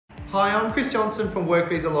Hi, I'm Chris Johnson from Work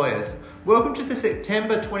Visa Lawyers. Welcome to the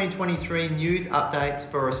September 2023 news updates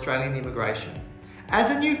for Australian immigration. As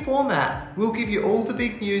a new format, we'll give you all the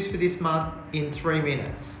big news for this month in 3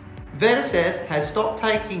 minutes. VETASSESS has stopped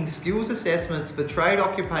taking skills assessments for trade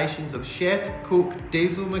occupations of chef, cook,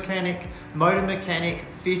 diesel mechanic, motor mechanic,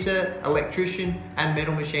 fitter, electrician and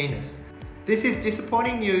metal machinist. This is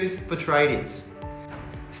disappointing news for tradies.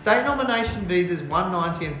 State nomination visas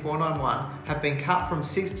 190 and 491 have been cut from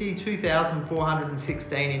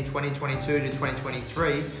 62,416 in 2022 to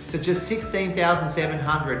 2023 to just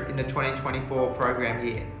 16,700 in the 2024 program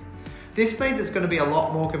year. This means it's going to be a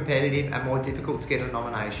lot more competitive and more difficult to get a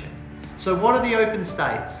nomination. So what are the open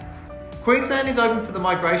states? Queensland is open for the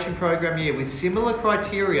migration program year with similar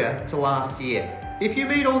criteria to last year. If you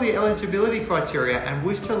meet all the eligibility criteria and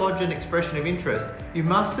wish to lodge an expression of interest, you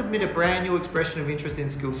must submit a brand new expression of interest in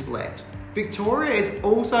Skills Select. Victoria is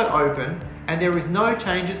also open and there is no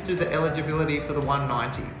changes to the eligibility for the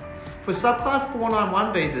 190. For subclass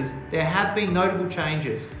 491 visas, there have been notable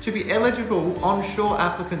changes. To be eligible, onshore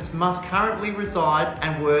applicants must currently reside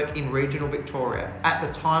and work in regional Victoria at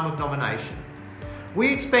the time of nomination.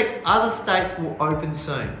 We expect other states will open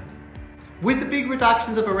soon. With the big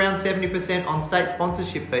reductions of around 70% on state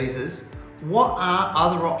sponsorship visas, what are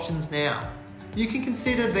other options now? You can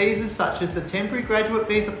consider visas such as the Temporary Graduate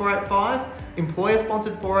Visa 485,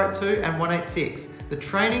 Employer-Sponsored 482 and 186, the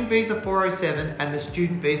Training Visa 407 and the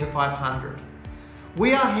Student Visa 500.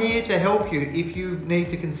 We are here to help you if you need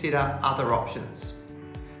to consider other options.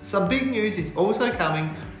 Some big news is also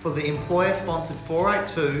coming for the Employer-Sponsored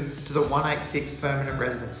 482 to the 186 permanent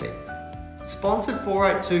residency. Sponsored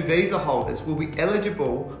 482 visa holders will be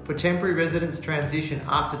eligible for temporary residence transition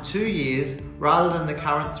after 2 years rather than the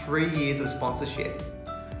current 3 years of sponsorship.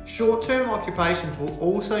 Short-term occupations will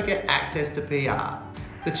also get access to PR.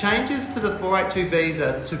 The changes to the 482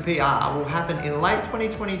 visa to PR will happen in late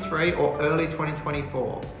 2023 or early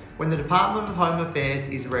 2024 when the Department of Home Affairs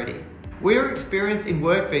is ready. We are experienced in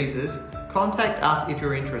work visas. Contact us if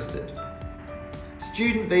you're interested.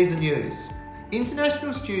 Student visa news.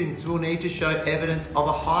 International students will need to show evidence of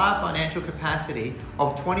a higher financial capacity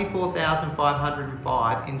of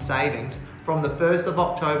 24,505 in savings from the 1st of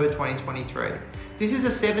October 2023. This is a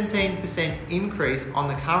 17% increase on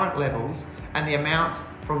the current levels and the amounts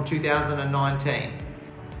from 2019.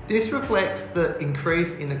 This reflects the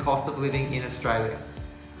increase in the cost of living in Australia.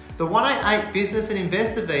 The 188 Business and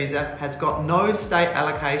Investor Visa has got no state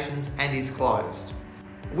allocations and is closed.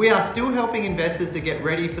 We are still helping investors to get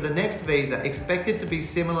ready for the next visa, expected to be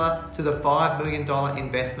similar to the $5 million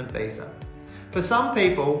investment visa. For some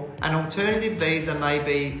people, an alternative visa may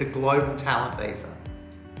be the Global Talent Visa.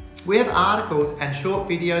 We have articles and short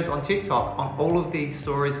videos on TikTok on all of these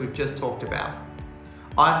stories we've just talked about.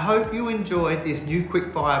 I hope you enjoyed this new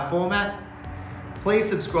quickfire format. Please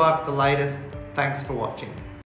subscribe for the latest. Thanks for watching.